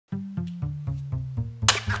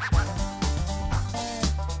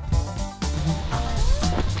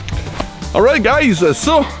Alright guys,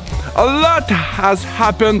 so a lot has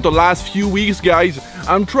happened the last few weeks guys.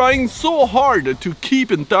 I'm trying so hard to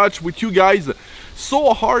keep in touch with you guys,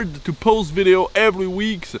 so hard to post video every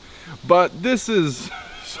week, but this is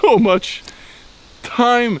so much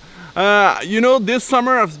time. You know, this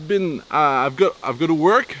summer I've got to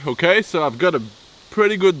work, okay? So I've got a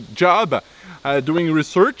pretty good job doing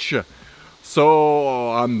research,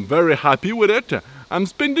 so I'm very happy with it. I'm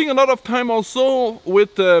spending a lot of time also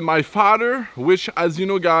with my father, which, as you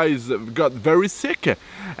know guys, got very sick,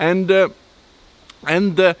 and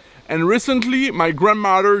recently my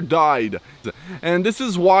grandmother died, and this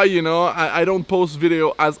is why, you know, I don't post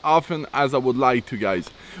video as often as I would like to guys.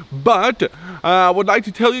 But I would like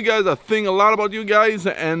to tell you guys I think a lot about you guys,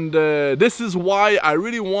 and this is why I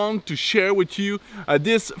really want to share with you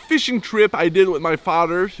this fishing trip I did with my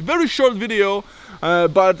father. Very short video,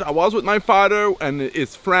 but I was with my father and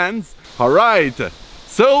his friends. Alright,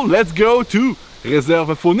 so let's go to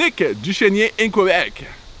Réserve faunique du Chénier in Quebec.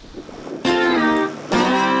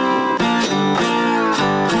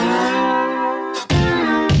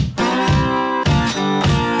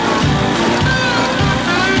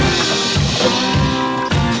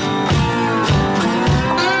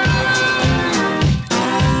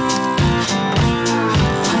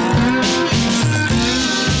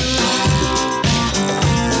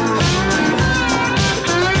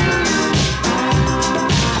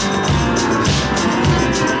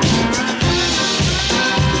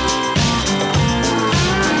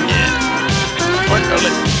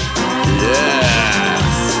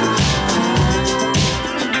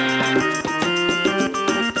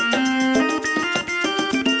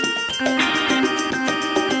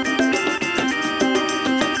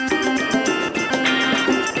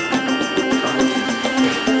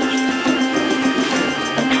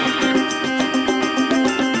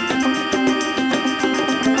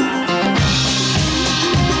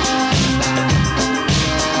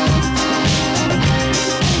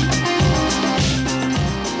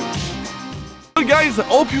 Guys, I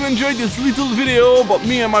hope you enjoyed this little video about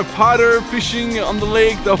me and my father fishing on the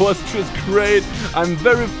lake. That was just great. I'm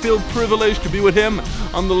very feel privileged to be with him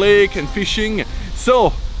on the lake and fishing.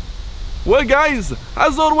 So, well guys,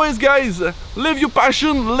 as always guys, live your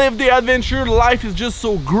passion, live the adventure. Life is just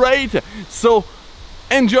so great. So,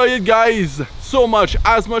 enjoy it guys, so much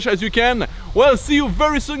as you can. Well, see you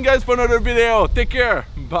very soon guys for another video. Take care,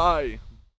 bye.